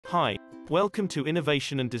Hi, welcome to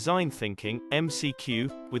Innovation and Design Thinking,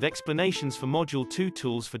 MCQ, with explanations for Module 2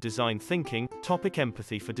 Tools for Design Thinking, topic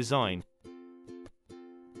Empathy for Design.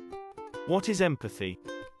 What is empathy?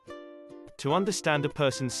 To understand a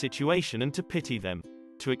person's situation and to pity them.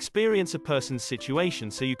 To experience a person's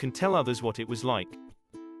situation so you can tell others what it was like.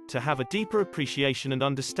 To have a deeper appreciation and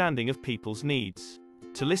understanding of people's needs.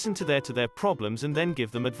 To listen to their problems and then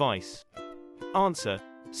give them advice. Answer.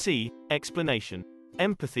 C. Explanation.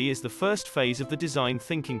 Empathy is the first phase of the design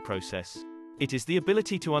thinking process. It is the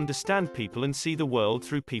ability to understand people and see the world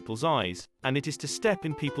through people's eyes, and it is to step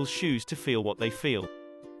in people's shoes to feel what they feel.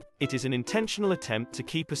 It is an intentional attempt to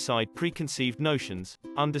keep aside preconceived notions,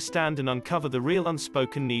 understand and uncover the real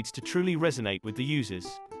unspoken needs to truly resonate with the users.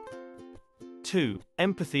 2.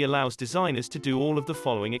 Empathy allows designers to do all of the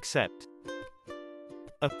following except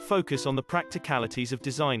A. Focus on the practicalities of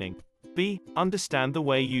designing. B. Understand the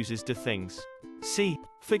way users do things. C.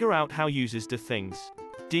 Figure out how users do things.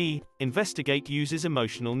 D. Investigate users'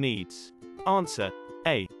 emotional needs. Answer.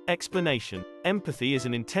 A. Explanation. Empathy is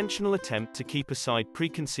an intentional attempt to keep aside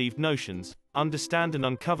preconceived notions, understand and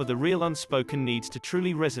uncover the real unspoken needs to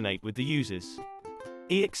truly resonate with the users.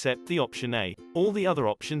 E. Except the option A. All the other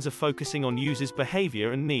options are focusing on users'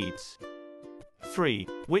 behavior and needs. 3.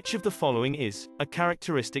 Which of the following is a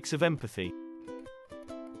characteristics of empathy?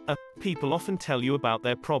 A. People often tell you about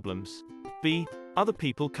their problems. B. Other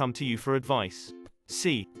people come to you for advice.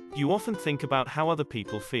 C. You often think about how other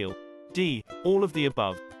people feel. D. All of the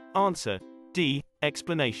above. Answer. D.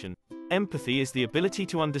 Explanation. Empathy is the ability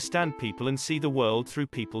to understand people and see the world through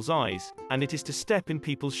people's eyes, and it is to step in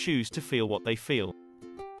people's shoes to feel what they feel.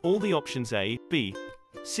 All the options A, B,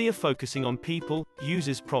 C are focusing on people,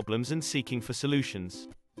 users' problems and seeking for solutions.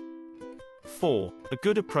 4. A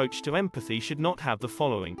good approach to empathy should not have the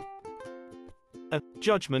following. A.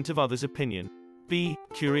 Judgment of others' opinion. B.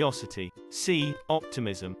 Curiosity. C.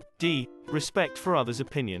 Optimism. D. Respect for others'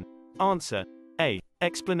 opinion. Answer. A.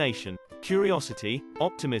 Explanation. Curiosity,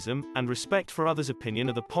 optimism, and respect for others' opinion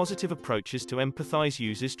are the positive approaches to empathize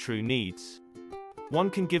users' true needs. One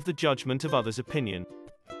can give the judgment of others' opinion.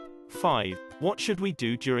 5. What should we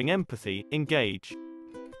do during empathy? Engage.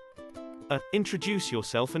 A. Introduce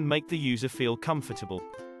yourself and make the user feel comfortable.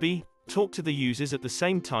 B. Talk to the users at the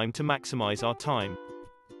same time to maximize our time.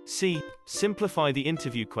 C. Simplify the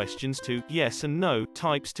interview questions to yes and no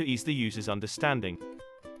types to ease the user's understanding.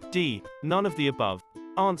 D. None of the above.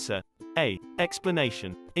 Answer. A.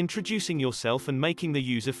 Explanation. Introducing yourself and making the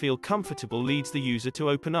user feel comfortable leads the user to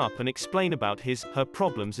open up and explain about her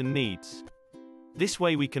problems and needs. This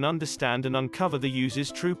way we can understand and uncover the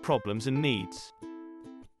user's true problems and needs.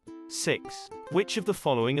 6. Which of the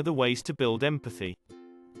following are the ways to build empathy?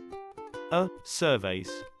 A. Surveys.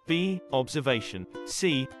 B. Observation.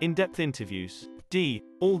 C. In-depth interviews. D.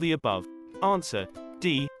 All the above. Answer.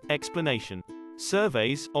 D. Explanation.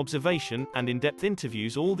 Surveys, observation, and in-depth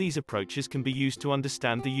interviews, all these approaches can be used to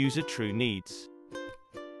understand the user's true needs.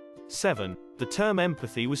 7. The term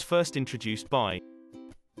empathy was first introduced by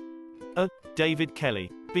A. David Kelly.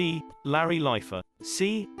 B. Larry Leifer.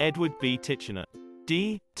 C. Edward B. Titchener.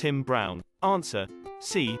 D. Tim Brown. Answer.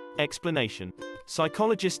 C. Explanation.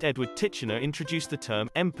 Psychologist Edward Titchener introduced the term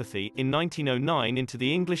empathy in 1909 into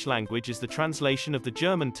the English language as the translation of the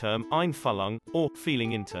German term Einfühlung, or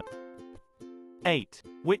feeling into. 8.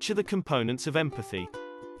 Which are the components of empathy?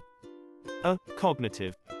 A.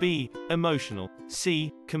 Cognitive. B. Emotional.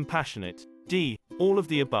 C. Compassionate. D. All of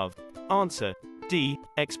the above. Answer. D.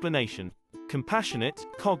 Explanation. Compassionate,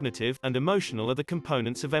 cognitive, and emotional are the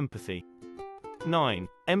components of empathy. 9.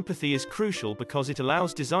 Empathy is crucial because it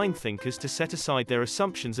allows design thinkers to set aside their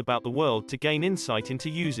assumptions about the world to gain insight into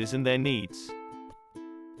users and their needs.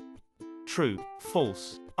 True.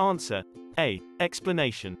 False. Answer. A.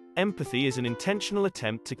 Explanation. Empathy is an intentional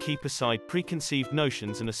attempt to keep aside preconceived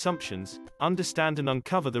notions and assumptions, understand and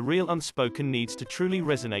uncover the real unspoken needs to truly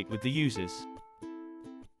resonate with the users.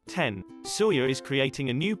 10. Sawyer is creating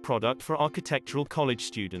a new product for architectural college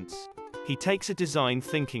students. He takes a design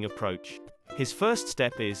thinking approach. His first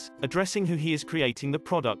step is addressing who he is creating the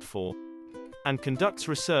product for, and conducts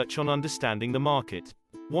research on understanding the market.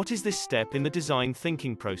 What is this step in the design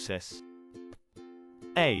thinking process?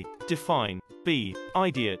 A. Define. B.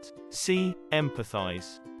 Ideate. C.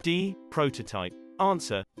 Empathize. D. Prototype.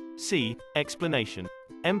 Answer. C. Explanation.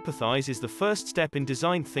 Empathize is the first step in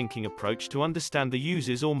design thinking approach to understand the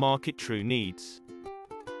user's or market true needs.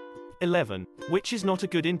 11. Which is not a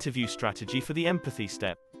good interview strategy for the empathy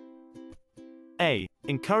step? A.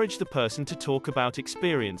 Encourage the person to talk about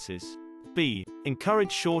experiences. B.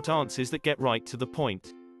 Encourage short answers that get right to the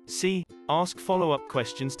point. C. Ask follow-up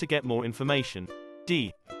questions to get more information.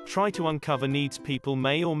 D. Try to uncover needs people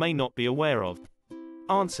may or may not be aware of.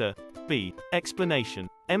 Answer B. Explanation.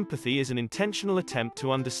 Empathy is an intentional attempt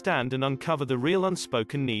to understand and uncover the real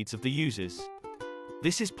unspoken needs of the users.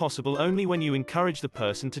 This is possible only when you encourage the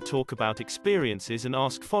person to talk about experiences and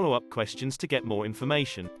ask follow-up questions to get more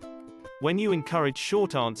information. When you encourage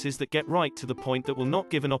short answers that get right to the point that will not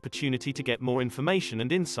give an opportunity to get more information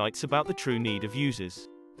and insights about the true need of users.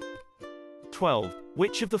 12.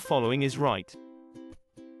 Which of the following is right?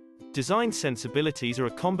 Design sensibilities are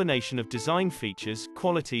a combination of design features,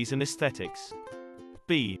 qualities and aesthetics.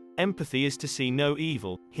 B. Empathy is to see no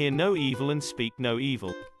evil, hear no evil and speak no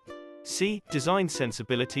evil. C. Design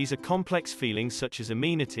sensibilities are complex feelings such as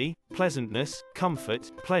amenity, pleasantness, comfort,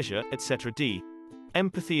 pleasure, etc. D.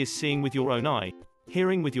 Empathy is seeing with your own eye,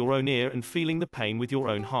 hearing with your own ear and feeling the pain with your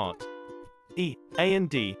own heart. E. A and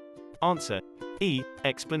D. Answer E.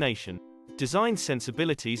 Explanation. Design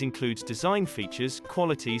sensibilities includes design features,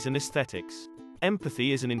 qualities and aesthetics.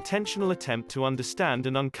 Empathy is an intentional attempt to understand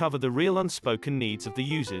and uncover the real unspoken needs of the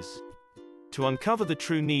users. To uncover the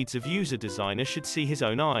true needs of user, designer should see his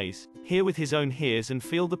own eyes, hear with his own ears and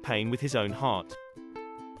feel the pain with his own heart.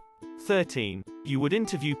 13. You would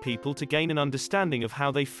interview people to gain an understanding of how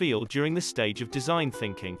they feel during the stage of design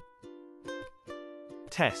thinking.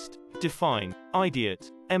 Test. Define,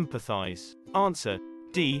 ideate, empathize. Answer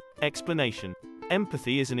D. Explanation.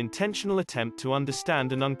 Empathy is an intentional attempt to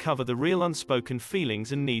understand and uncover the real unspoken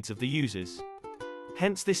feelings and needs of the users.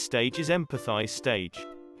 Hence this stage is empathize stage.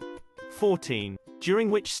 14.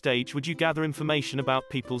 During which stage would you gather information about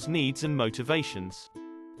people's needs and motivations?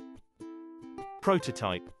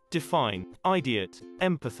 Prototype. Define, ideate,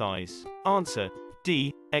 empathize. Answer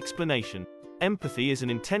D. Explanation. Empathy is an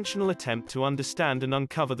intentional attempt to understand and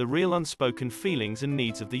uncover the real unspoken feelings and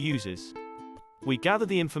needs of the users. We gather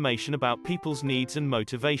the information about people's needs and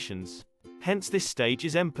motivations. Hence this stage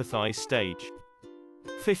is empathize stage.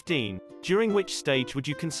 15. During which stage would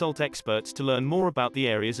you consult experts to learn more about the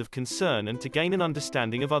areas of concern and to gain an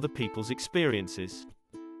understanding of other people's experiences?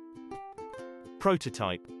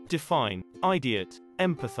 Prototype. Define, ideate,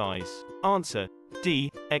 empathize. Answer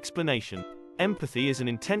D. Explanation. Empathy is an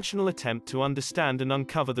intentional attempt to understand and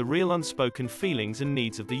uncover the real unspoken feelings and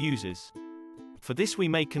needs of the users. For this we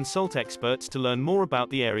may consult experts to learn more about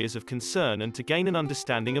the areas of concern and to gain an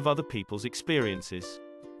understanding of other people's experiences.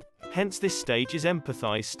 Hence this stage is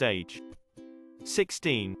empathize stage.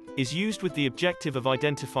 16. Is used with the objective of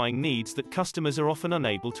identifying needs that customers are often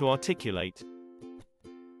unable to articulate.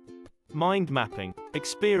 Mind mapping,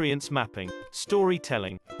 experience mapping,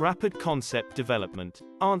 storytelling, rapid concept development.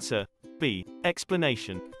 Answer B.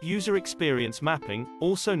 Explanation. User experience mapping,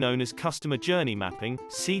 also known as customer journey mapping,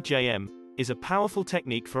 CJM, is a powerful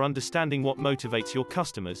technique for understanding what motivates your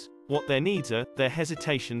customers, what their needs are, their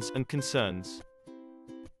hesitations and concerns.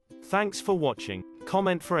 Thanks for watching.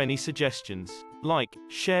 Comment for any suggestions. Like,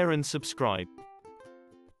 share and subscribe.